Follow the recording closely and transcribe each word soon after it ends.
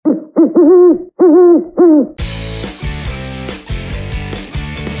The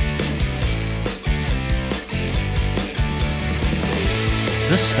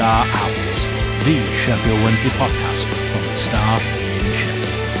Star Owls, the Sheffield Wednesday podcast from the Star in Sheffield.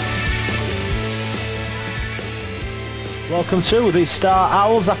 Welcome to the Star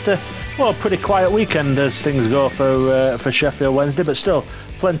Owls after, well, a pretty quiet weekend as things go for Sheffield Wednesday, but still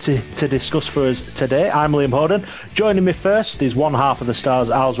plenty to discuss for us today. I'm Liam Hoden. Joining me first is one half of the Star's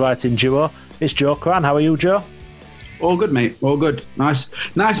Owls writing duo. It's Joe Cran. How are you, Joe? All good, mate. All good. Nice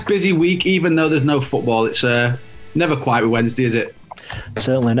busy week, even though there's no football. It's never quite Wednesday, is it?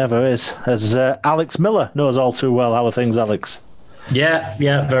 Certainly never is. As Alex Miller knows all too well. How are things, Alex? Yeah,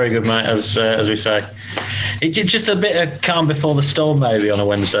 very good, mate. As we say, it's just a bit of calm before the storm, maybe on a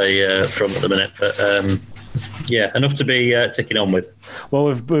Wednesday front at the minute. But enough to be ticking on with. Well,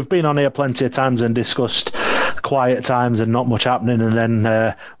 we've been on here plenty of times and discussed quiet times and not much happening, and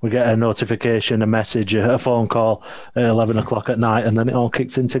then we get a notification, a message, a phone call at 11 o'clock at night, and then it all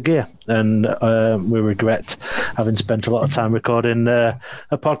kicks into gear. And we regret having spent a lot of time recording a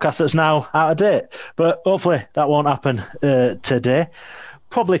podcast that's now out of date. But hopefully that won't happen today.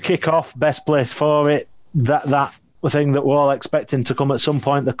 Probably kick off, best place for it, that thing that we're all expecting to come at some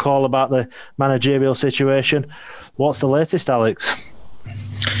point, the call about the managerial situation. What's the latest, Alex?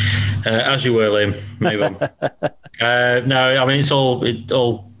 As you were, Liam. Move on. No, I mean, it's all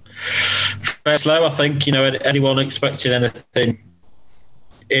very slow. I think, anyone expecting anything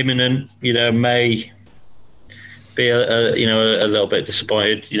imminent, may be a little bit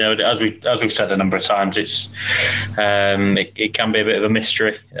disappointed. As we've said a number of times, it can be a bit of a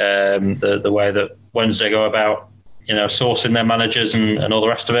mystery, the way that Wednesday go about sourcing their managers and all the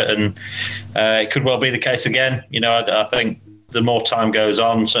rest of it, and it could well be the case again. I think the more time goes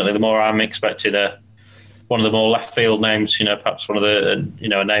on, certainly the more I'm expecting one of the more left field names, perhaps one of the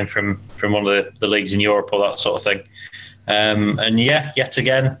a name from one of the leagues in Europe or that sort of thing. Yet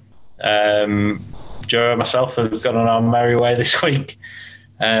again, Joe and myself have gone on our merry way this week,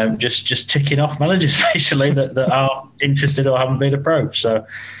 just ticking off managers basically that aren't interested or haven't been approached. So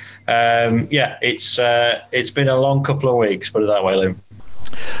it's been a long couple of weeks, put it that way, Liam.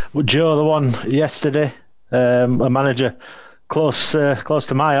 Well, Joe, the one yesterday, a manager close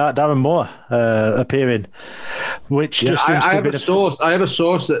to my heart, Darren Moore, appearing, which just seems to be I have a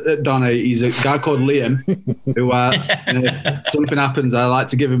source at Donna. He's a guy called Liam, who something happens, I like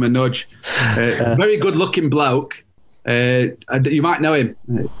to give him a nudge. Very good-looking bloke. You might know him.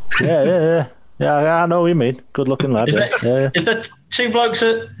 Yeah, I know who you mean. Good-looking lad. Is there two blokes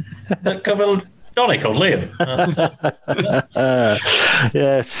that cover Donny called Liam?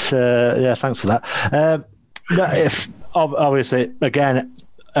 Yes. Thanks for that. Obviously, again,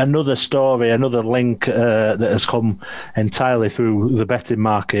 another story, another link that has come entirely through the betting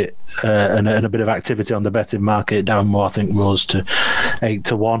market and a bit of activity on the betting market. Darren Moore, I think, rose to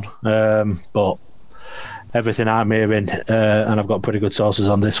 8-1. But everything I'm hearing, and I've got pretty good sources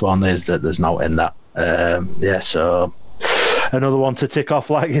on this one, is that there's no in that. So another one to tick off,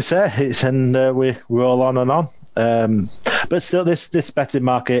 like you say. We roll on and on. But still, this betting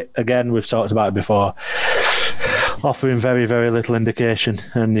market, again, we've talked about it before, offering very, very little indication,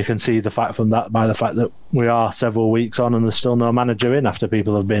 and you can see the fact by the fact that we are several weeks on and there's still no manager in after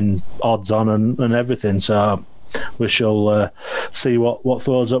people have been odds on and everything. So we shall see what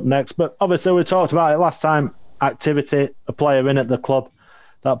throws up next. But obviously, we talked about it last time. Activity, a player in at the club.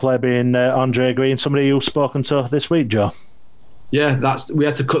 That player being Andre Green, somebody you've spoken to this week, Joe. Yeah, we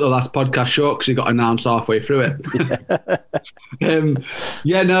had to cut the last podcast short because he got announced halfway through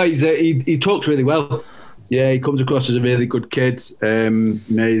it. He talks really well. Yeah, he comes across as a really good kid.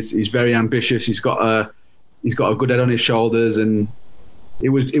 He's very ambitious. He's got a good head on his shoulders, and it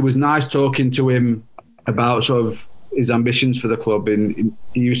was nice talking to him about sort of his ambitions for the club. And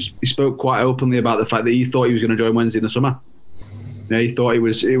he spoke quite openly about the fact that he thought he was going to join Wednesday in the summer. He thought it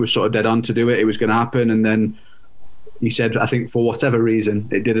was sort of dead on to do it. It was going to happen, and then he said, I think for whatever reason,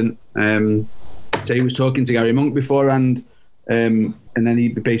 it didn't. So he was talking to Gary Monk beforehand. And then he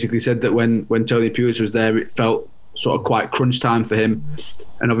basically said that when Tony Pulis was there, it felt sort of quite crunch time for him.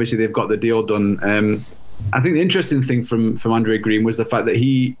 And obviously they've got the deal done. I think the interesting thing from Andre Green was the fact that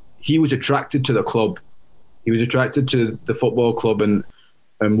he was attracted to the club. He was attracted to the football club and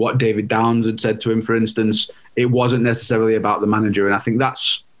what David Downs had said to him, for instance. It wasn't necessarily about the manager. And I think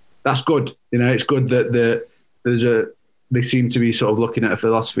that's good. It's good that they seem to be sort of looking at a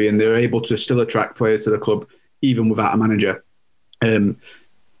philosophy and they're able to still attract players to the club even without a manager.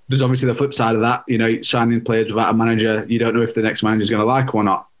 There's obviously the flip side of that. Signing players without a manager, you don't know if the next manager is going to like them or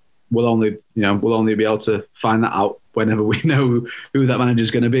not. We'll only be able to find that out whenever we know who that manager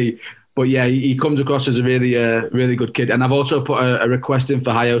is going to be. But yeah, he comes across as a really, really good kid. And I've also put a request in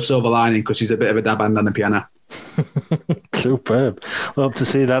for Hayo Silverlining because he's a bit of a dab hand on the piano. Superb. We'll hope to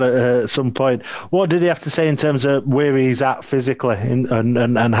see that at some point. What did he have to say in terms of where he's at physically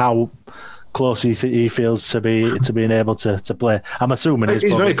and how close he feels to being able to play? I'm assuming he's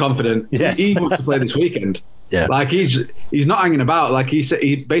very confident. Yes. He wants to play this weekend. Yeah, like he's not hanging about. Like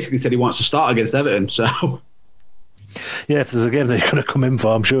he basically said he wants to start against Everton. So yeah, if there's a game that you're going to come in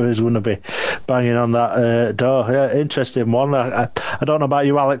for, I'm sure he's going to be banging on that door. Yeah, interesting one. I don't know about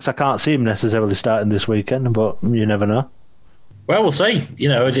you, Alex. I can't see him necessarily starting this weekend, but you never know. Well, we'll see.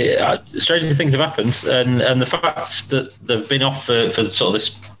 Stranger things have happened, and the fact that they've been off for sort of this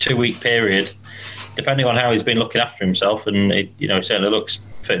 2-week period, depending on how he's been looking after himself, and he certainly looks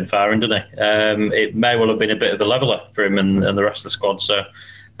fit and firing, doesn't he? It may well have been a bit of a leveller for him and the rest of the squad. So,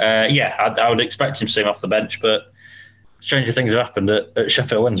 I would expect him to see him off the bench, but stranger things have happened at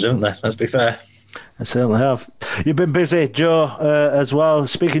Sheffield Wednesday, haven't they? Let's be fair. I certainly have. You've been busy, Joe, as well.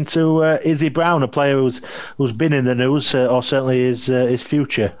 Speaking to Izzy Brown, a player who's been in the news, or certainly his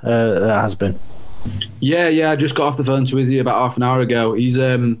future has been. Yeah. I just got off the phone to Izzy about half an hour ago. He's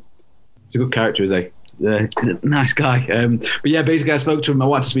a good character, is he? Nice guy. But yeah, basically I spoke to him. I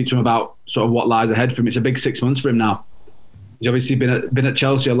wanted to speak to him about sort of what lies ahead for him. It's a big 6 months for him now. He's obviously been at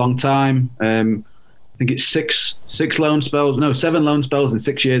Chelsea a long time. I think it's 7 loan spells in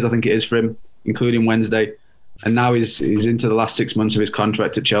 6 years, I think it is for him, including Wednesday. And now he's into the last 6 months of his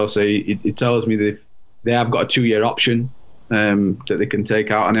contract at Chelsea. He tells me that they have got a 2-year option that they can take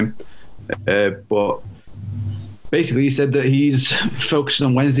out on him. But basically he said that he's focused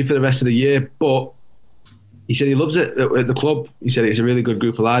on Wednesday for the rest of the year, but he said he loves it at the club. He said it's a really good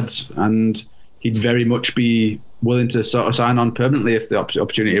group of lads and he'd very much be willing to sort of sign on permanently if the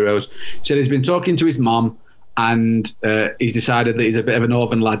opportunity arose. He said he's been talking to his mum and he's decided that he's a bit of a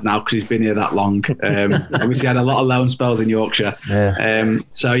northern lad now because he's been here that long. Obviously had a lot of loan spells in Yorkshire. Yeah.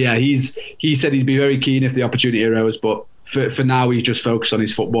 So yeah, he said he'd be very keen if the opportunity arose, but for now he's just focused on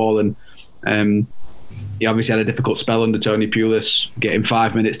his football and he obviously had a difficult spell under Tony Pulis, getting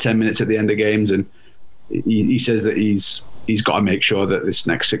 5 minutes, 10 minutes at the end of games, and he says that he's got to make sure that this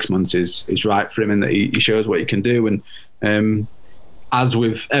next 6 months is right for him and that he shows what he can do. And as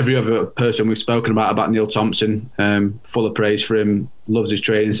with every other person we've spoken about Neil Thompson, full of praise for him, loves his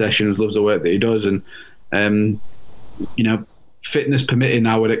training sessions, loves the work that he does. And, fitness permitting,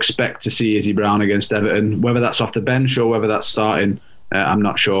 I would expect to see Izzy Brown against Everton. Whether that's off the bench or whether that's starting, I'm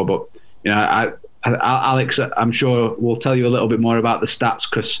not sure. But, Alex, I'm sure will tell you a little bit more about the stats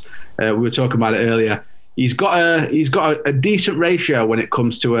because we were talking about it earlier. He's got a decent ratio when it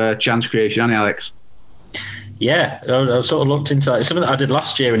comes to chance creation, hasn't he, Alex? Yeah, I sort of looked into that. It's something that I did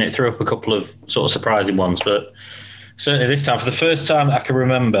last year and it threw up a couple of sort of surprising ones, but certainly this time, for the first time I can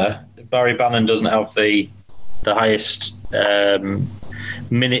remember, Barry Bannon doesn't have the highest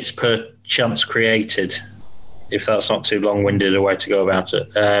minutes per chance created, if that's not too long-winded a way to go about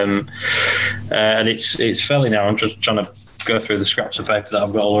it. And it's fairly now. I'm just trying to go through the scraps of paper that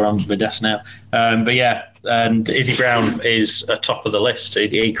I've got all around my desk now. But yeah, and Izzy Brown is atop of the list.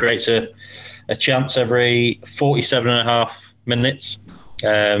 He creates a chance every 47.5 minutes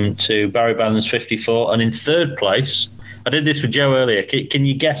to Barry Bannon's 54. And in third place, I did this with Joe earlier. Can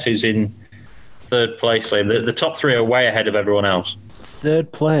you guess who's in third place, Liam? The top three are way ahead of everyone else.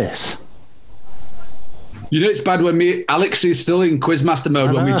 Third place. It's bad when Alex is still in Quizmaster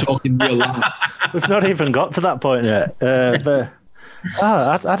mode when we talk in real life. We've not even got to that point yet. But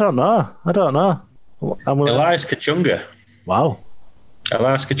I don't know. Elias Kachunga. Wow.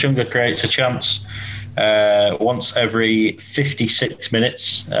 Elias Kachunga creates a chance once every 56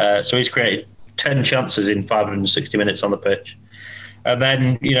 minutes. So he's created 10 chances in 560 minutes on the pitch. And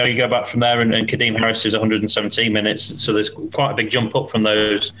then, you go back from there and Kadeem Harris is 117 minutes. So there's quite a big jump up from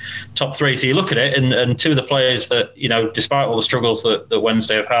those top three. So you look at it and two of the players that, despite all the struggles that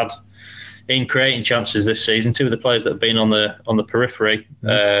Wednesday have had in creating chances this season, two of the players that have been on the periphery,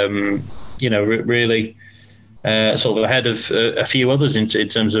 really sort of ahead of a few others in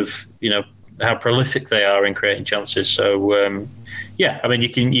terms of, how prolific they are in creating chances. So, you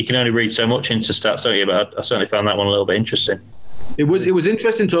can only read so much into stats, don't you? But I certainly found that one a little bit interesting. It was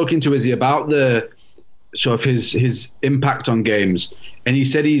interesting talking to Izzy about the sort of his impact on games, and he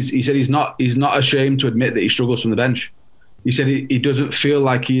said he's not ashamed to admit that he struggles from the bench. He said he doesn't feel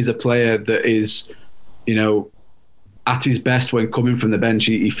like he's a player that is, at his best when coming from the bench.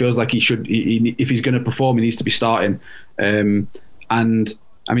 He feels like he should. If he's going to perform, he needs to be starting. And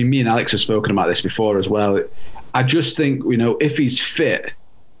I mean, me and Alex have spoken about this before as well. I just think if he's fit,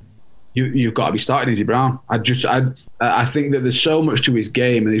 you've got to be starting Izzy Brown. I think that there's so much to his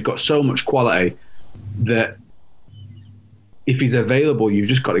game, and he's got so much quality that if he's available, you've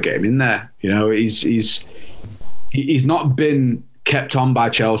just got to get him in there. You know, he's not been kept on by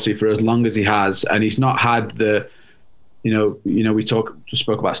Chelsea for as long as he has, and he's not had the, you know, we spoke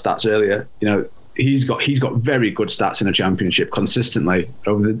about stats earlier. You know, he's got very good stats in a Championship consistently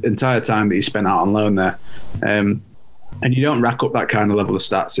over the entire time that he spent out on loan there. And you don't rack up that kind of level of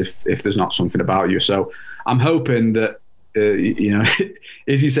stats if there's not something about you. So I'm hoping that, you know,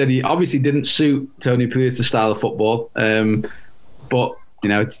 as you said, he obviously didn't suit Tony Pulis' style of football, but you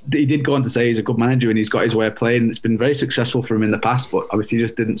know, he did go on to say he's a good manager and he's got his way of playing. It's been very successful for him in the past, but obviously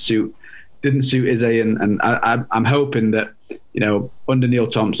just didn't suit Izzy. And I'm hoping that, you know, under Neil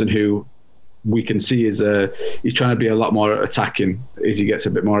Thompson, who we can see is he's trying to be a lot more attacking, as he gets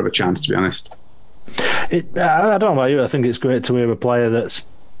a bit more of a chance, to be honest. I don't know about you. I think it's great to hear a player that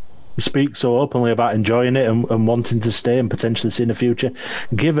speaks so openly about enjoying it and wanting to stay and potentially see in the future,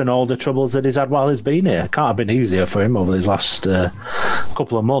 given all the troubles that he's had while he's been here. It can't have been easier for him over these last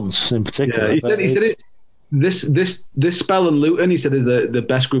couple of months in particular. Yeah, he said this spell in Luton, he said, is the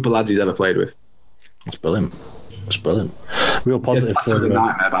best group of lads he's ever played with. It's brilliant. It's brilliant. Real positive for him.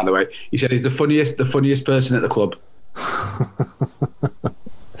 Nightmare, by the way. He said he's the funniest person at the club.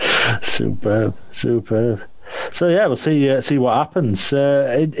 Superb. So yeah, we'll see what happens.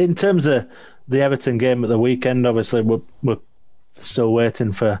 In terms of the Everton game at the weekend, obviously we're still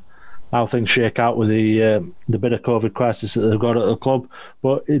waiting for how things shake out with the bit of COVID crisis that they've got at the club.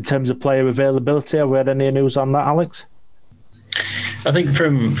 But in terms of player availability, have we had any news on that, Alex? I think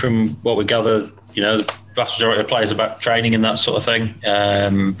from what we gather, you know, the vast majority of players are back training and that sort of thing.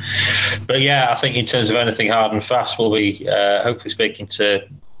 But yeah, I think in terms of anything hard and fast, we'll be hopefully speaking to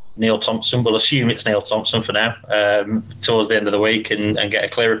Neil Thompson. We'll assume it's Neil Thompson for now, towards the end of the week and get a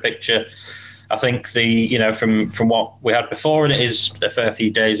clearer picture. I think from what we had before, and it is a fair few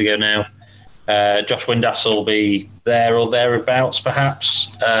days ago now, Josh Windass will be there or thereabouts,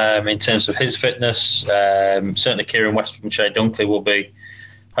 perhaps, in terms of his fitness. Certainly Kieran Westwood and Shay Dunkley will be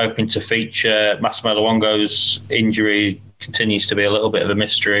hoping to feature. Massimo Luongo's injury continues to be a little bit of a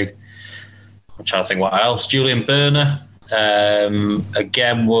mystery. I'm trying to think what else. Julian Berner,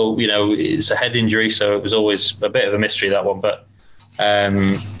 again, it's a head injury, so it was always a bit of a mystery, that one. But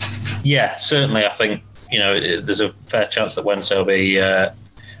yeah, certainly I think, you know, there's a fair chance that Wednesday will be a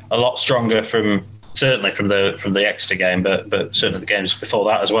lot stronger from the Exeter game, but certainly the games before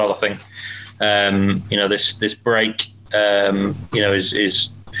that as well. I think this break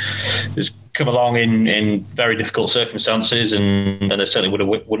is come along in very difficult circumstances, and they certainly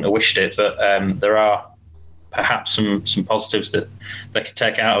wouldn't have wished it. But there are perhaps some positives that they could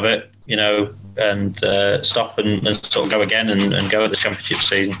take out of it, you know, and stop and sort of go again and go at the Championship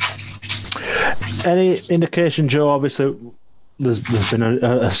season. Any indication, Joe? Obviously, there's been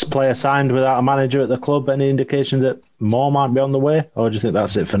a player signed without a manager at the club. Any indication that more might be on the way, or do you think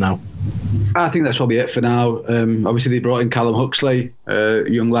that's it for now? I think that's probably it for now. Obviously, they brought in Callum Huxley, a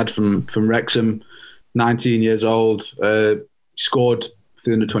young lad from Wrexham, 19 years old. Scored for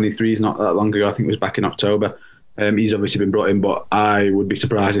the under-23s not that long ago. I think it was back in October. He's obviously been brought in, but I would be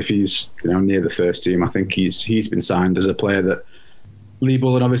surprised if he's near the first team. I think he's been signed as a player that Lee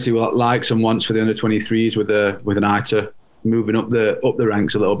Bullen obviously likes and wants for the under-23s with an eye to moving up the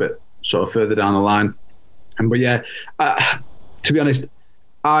ranks a little bit, sort of further down the line. But yeah, to be honest,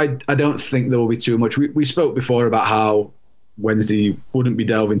 I don't think there will be too much. We spoke before about how Wednesday wouldn't be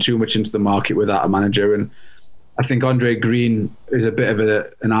delving too much into the market without a manager, and I think Andre Green is a bit of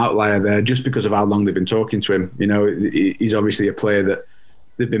an outlier there, just because of how long they've been talking to him. You know, he's obviously a player that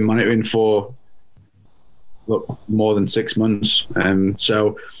they've been monitoring for more than 6 months.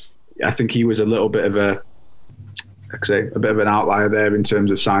 So I think he was a little bit of a bit of an outlier there in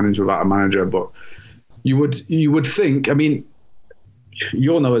terms of signings without a manager. But you would think, I mean,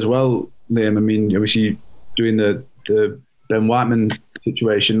 you'll know as well, Liam. I mean, obviously doing the Ben Whiteman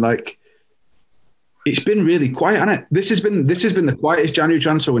situation, like, it's been really quiet, hasn't it? This has been the quietest January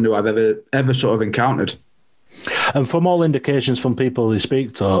transfer window I've ever sort of encountered. And from all indications from people who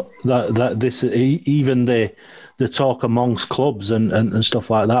speak to, that this, even the talk amongst clubs and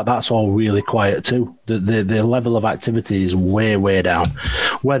stuff like that, that's all really quiet too. The level of activity is way down.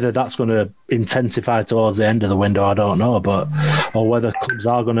 Whether that's going to intensify towards the end of the window, I don't know, or whether clubs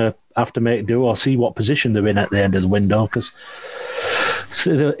are going to have to make do or see what position they're in at the end of the window, because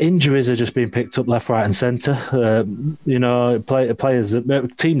the injuries are just being picked up left, right, and centre.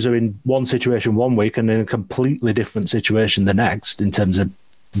 Teams are in one situation one week and in a completely different situation the next in terms of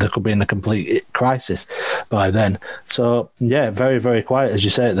they could be in a complete crisis by then. So yeah, very, very quiet as you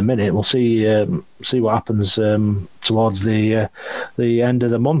say at the minute. We'll see what happens towards the end of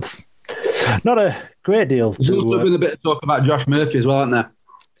the month. Not a great deal. There's also been a bit of talk about Josh Murphy as well, hasn't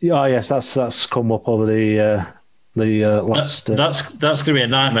there? Oh yes, that's come up over the last. That's going to be a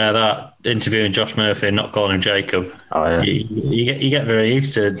nightmare. That interviewing Josh Murphy and not calling him Jacob. Oh yeah. You get very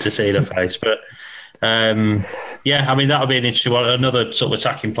used to seeing the face, but yeah, I mean that would be an interesting one. Another sort of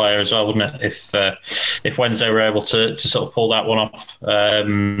attacking player as well, wouldn't it? If Wednesday were able to sort of pull that one off,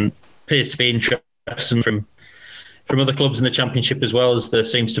 appears to be interesting from other clubs in the Championship as well, as there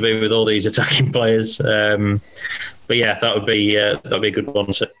seems to be with all these attacking players. But yeah, that would be a good one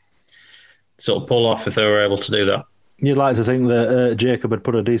to sort of pull off if they were able to do that. You'd like to think that Jacob had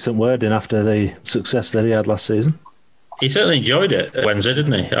put a decent word in after the success that he had last season. He certainly enjoyed it at Wednesday,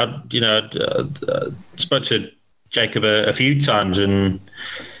 didn't he? I spoke to Jacob a few times, and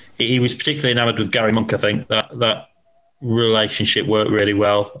he was particularly enamoured with Gary Monk. I think that relationship worked really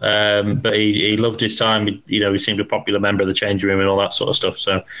well. But he loved his time. He seemed a popular member of the changing room and all that sort of stuff.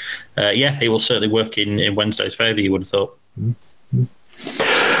 So, yeah, he will certainly work in Wednesday's favour, you would have thought. Mm-hmm.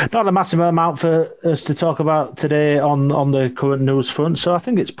 Not a massive amount for us to talk about today on the current news front, so I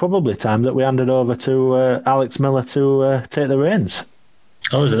think it's probably time that we handed over to Alex Miller to take the reins.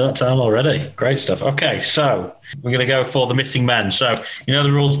 Oh, is it that time already? Great stuff. Okay, so we're going to go for the missing men. So, you know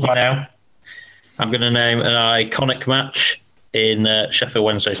the rules by now. I'm going to name an iconic match in Sheffield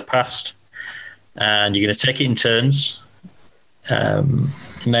Wednesday's past, and you're going to take it in turns.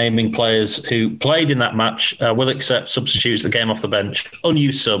 Naming players who played in that match. Will accept substitutes that came off the bench.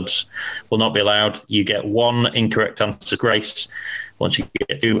 Unused subs will not be allowed. You get one incorrect answer grace. Once you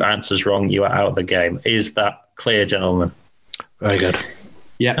get 2 answers wrong, you are out of the game. Is that clear, gentlemen? Very good.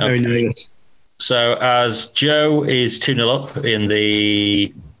 Yeah, very nice. So as Joe is 2-0 up in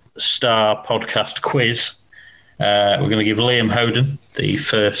the Star podcast quiz, we're going to give Liam Hoden the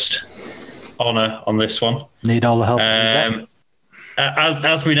first honour on this one. Need all the help.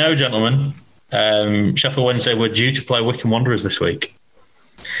 As we know, gentlemen, Sheffield Wednesday were due to play Wycombe Wanderers this week.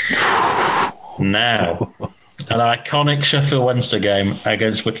 Now, an iconic Sheffield Wednesday game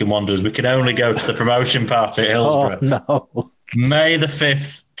against Wycombe Wanderers. We can only go to the promotion party at Hillsborough. Oh, no. May the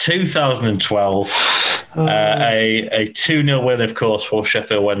 5th, 2012. A 2-0 win, of course, for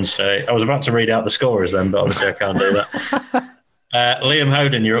Sheffield Wednesday. I was about to read out the scorers then, but obviously I can't do that. Liam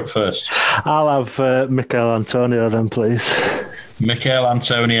Hoden, you're up first. I'll have Mikel Antonio then, please. Mikel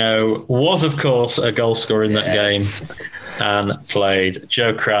Antonio was, of course, a goal scorer in that game and played.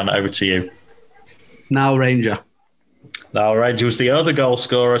 Joe Cran, over to you. Niall Ranger. Niall Ranger was the other goal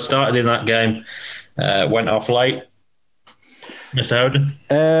scorer, started in that game, went off late. Mr.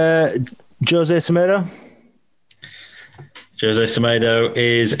 Hoden? Jose Semedo. Jose Semedo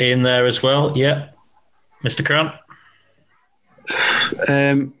is in there as well, yeah. Mr. Cran?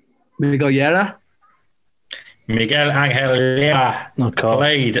 Miguel Llera. Miguel Angel Llera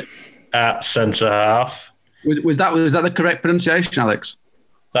played at centre half. Was that the correct pronunciation, Alex?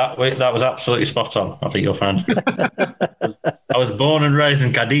 That was absolutely spot on. I think you'll find. I was born and raised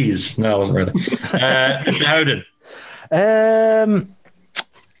in Cadiz. No, I wasn't really. Mr. Hoden.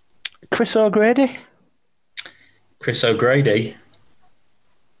 Chris O'Grady. Chris O'Grady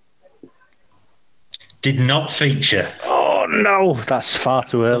did not feature. Oh no, that's far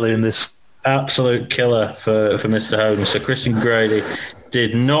too early in this. Absolute killer for Mr. Hoden. So Chris O'Grady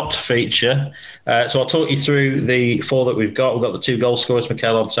did not feature. So I'll talk you through the 4 that we've got. We've got the 2 goal scorers,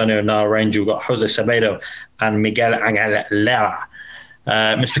 Mikel Antonio and Niall Ranger. We've got Jose Semedo and Miguel Angel Llera.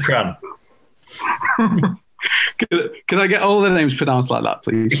 Mr. Cran. Can I get all the names pronounced like that,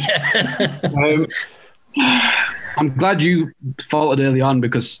 please? Yeah. I'm glad you faltered early on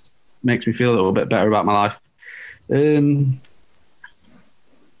because it makes me feel a little bit better about my life.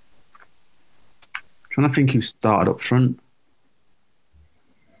 Trying to think who started up front.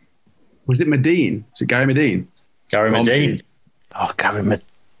 Was it Medine? Was it Gary Medine? Gary Medine. Oh, Gary Medine.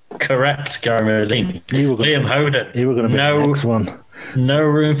 Correct, Gary Medine. Liam Hoden. You were going to be the next one. No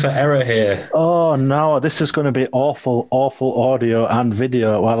room for error here. Oh, no. This is going to be awful, awful audio and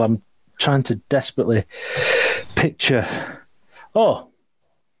video while I'm trying to desperately picture. Oh.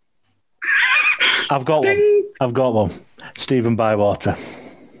 I've got one. Stephen Bywater.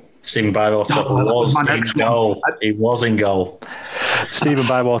 Stephen Bywater was in goal. He was in goal. Stephen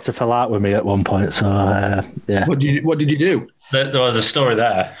Bywater fell out with me at one point, so yeah. What did you do? There was a story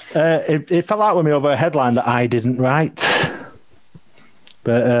there. It fell out with me over a headline that I didn't write.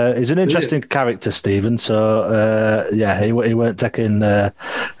 But he's an interesting character, Stephen. So yeah, he weren't taking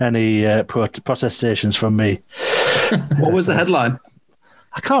any protestations from me. What was the headline?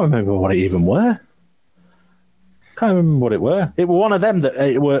 I can't remember what it even were. Can't remember what it were. It were one of them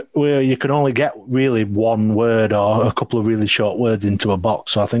that where you can only get really one word or a couple of really short words into a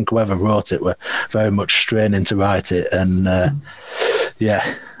box. So I think whoever wrote it were very much straining to write it, and he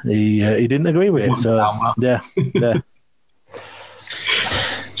didn't agree with it. So yeah.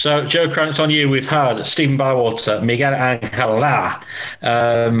 So Joe Krantz, on you. We've had Stephen Bywater, Miguel Angel,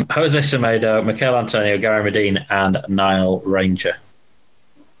 Jose Semedo, Mikel Antonio, Gary Medine, and Niall Ranger.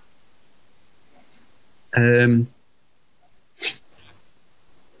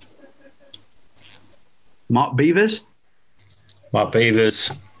 Mark Beavers. Mark Beavers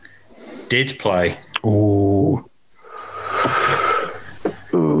did play. Ooh.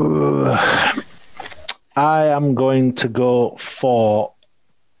 I am going to go for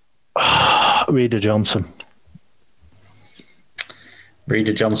Reader Johnson.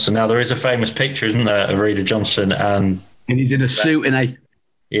 Reader Johnson. Now, there is a famous picture, isn't there, of Reader Johnson, and he's in a suit, isn't he?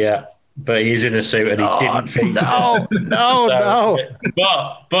 Yeah, but he's in a suit and he didn't feature. No.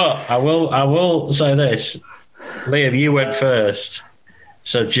 But I will say this, Liam, you went first,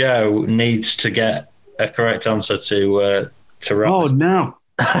 so Joe needs to get a correct answer to wrap. Oh no!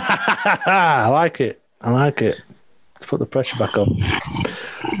 I like it. Let's put the pressure back on.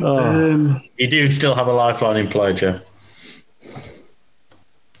 You do still have a lifeline in play, Joe.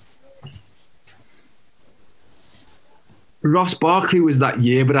 Ross Barkley was that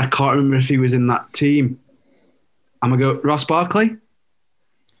year, but I can't remember if he was in that team. I'm going to go Ross Barkley.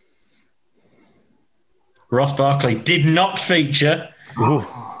 Ross Barkley did not feature. Ooh.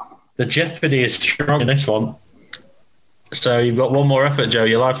 The jeopardy is strong in this one. So you've got one more effort, Joe.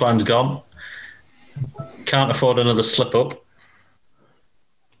 Your lifeline's gone. Can't afford another slip up.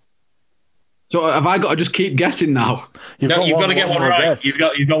 So have I got to just keep guessing now? You've got to get one right. Guess. You've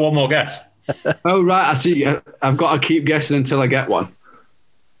got one more guess. Oh, right. I see. I've got to keep guessing until I get one.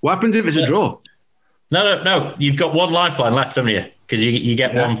 What happens if it's a draw? No. You've got one lifeline left, haven't you? Because you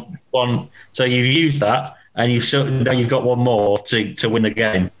get one. So you've used that, and now you've got one more to win the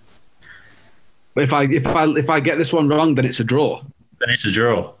game. But if I get this one wrong, then it's a draw. Then it's a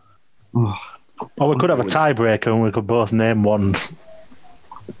draw. Or we could have a tiebreaker, and we could both name one.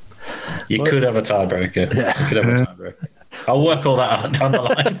 You could have a tiebreaker. Yeah. You could have a tiebreaker. I'll work all that out down the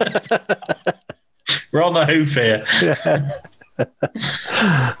line. We're on the hoof here.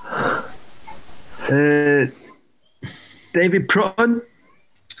 David Prutton.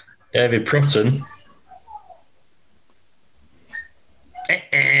 David Prutton.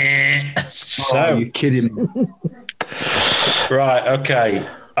 So you're kidding me. Right, okay.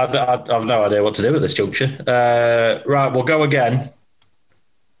 I've no idea what to do at this juncture. Right, we'll go again.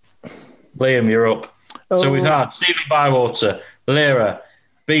 Liam, you're up. So we've had Stephen Bywater, Lira,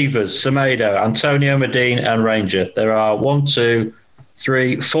 Beavers, Semedo, Antonio Medine, and Ranger. There are 1, 2,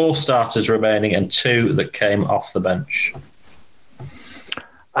 3, 4 starters remaining and 2 that came off the bench.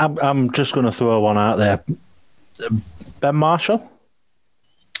 I'm just going to throw one out there. Ben Marshall?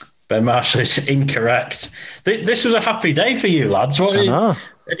 Ben Marshall is incorrect. This was a happy day for you, lads. What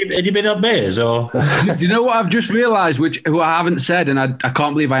had you been up beers? Or? Do you know what I've just realised, who I haven't said, and I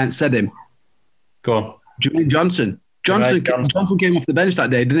can't believe I hadn't said him? Go on. Jermaine Johnson. Johnson came off the bench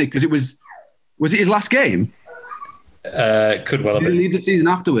that day, didn't he? Because was it his last game? Could well have been. Did he leave the season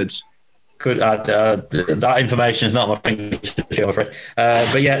afterwards? That information is not my fingertips, I'm afraid.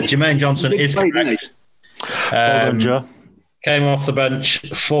 But yeah, Jermaine Johnson is correct. Well done, Joe. Came off the bench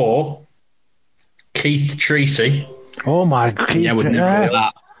for Keith Treacy. Oh my God! Yeah, wouldn't agree with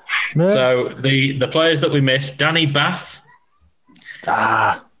that. No. So the players that we missed: Danny Bath.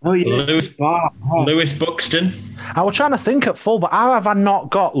 Oh yeah, Lewis Buxton. I was trying to think at full, but how have I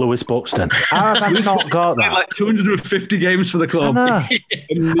not got Lewis Buxton? How have I not got that? Like 250 games for the club. I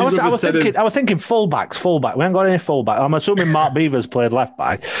was thinking fullbacks. We haven't got any fullback. I'm assuming Mark Beavers played left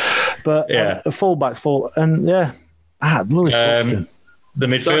back, but yeah, fullbacks, and yeah, Lewis Buxton. The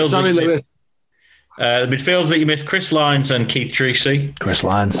midfields. The midfields that you missed: Chris Lyons and Keith Treacy. Chris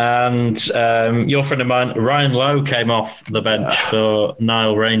Lyons. And your friend of mine, Ryan Lowe, came off the bench for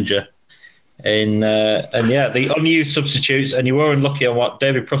Niall Ranger. And the unused substitutes, and you were unlucky on what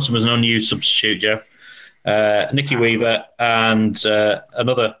David Prutton was an unused substitute, Joe. Nicky Weaver and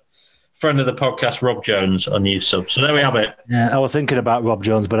another friend of the podcast, Rob Jones, unused sub. So there we have it. Yeah, I was thinking about Rob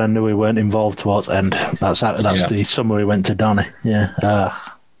Jones, but I knew we weren't involved towards end. That's the summer we went to Donny. Yeah.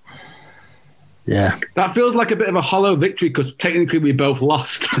 Yeah, that feels like a bit of a hollow victory because technically we both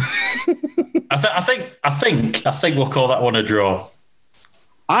lost. I think we'll call that one a draw.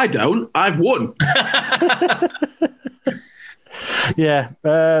 I don't. I've won. Yeah.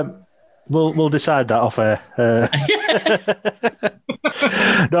 We'll decide that off air.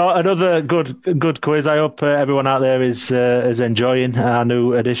 No, another good quiz. I hope everyone out there is enjoying our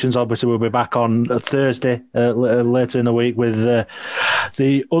new editions. Obviously, we'll be back on Thursday later in the week with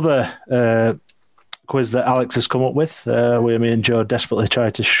the other quiz that Alex has come up with. Me and Joe desperately try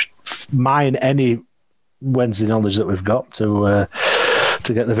to mine any Wednesday knowledge that we've got to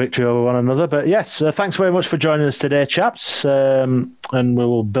get the victory over one another. But yes, thanks very much for joining us today, chaps. And we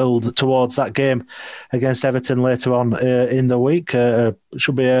will build towards that game against Everton later on in the week.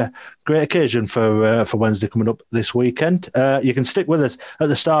 Should be a great occasion for Wednesday coming up this weekend. You can stick with us at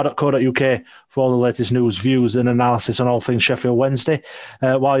thestar.co.uk for all the latest news, views and analysis on all things Sheffield Wednesday.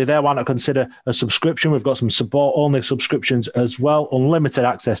 While you're there, why not consider a subscription? We've got some support-only subscriptions as well. Unlimited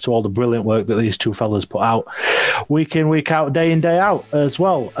access to all the brilliant work that these two fellas put out week in, week out, day in, day out as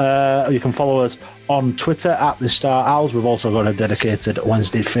well. You can follow us on Twitter at The Star Owls. We've also got a dedicated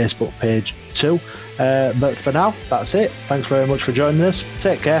Wednesday Facebook page too. But for now, that's it. Thanks very much for joining us.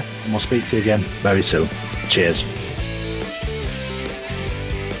 Take care, and we'll speak to you again very soon. Cheers.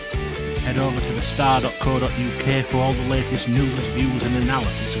 Head over to thestar.co.uk for all the latest news, views and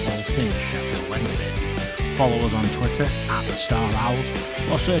analysis of all things Sheffield Wednesday. Follow us on Twitter at The Star Owls,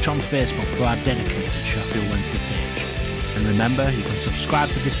 or search on Facebook for our dedicated Sheffield Wednesday page. And remember, you can subscribe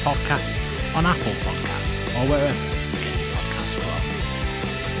to this podcast on Apple Podcasts or wherever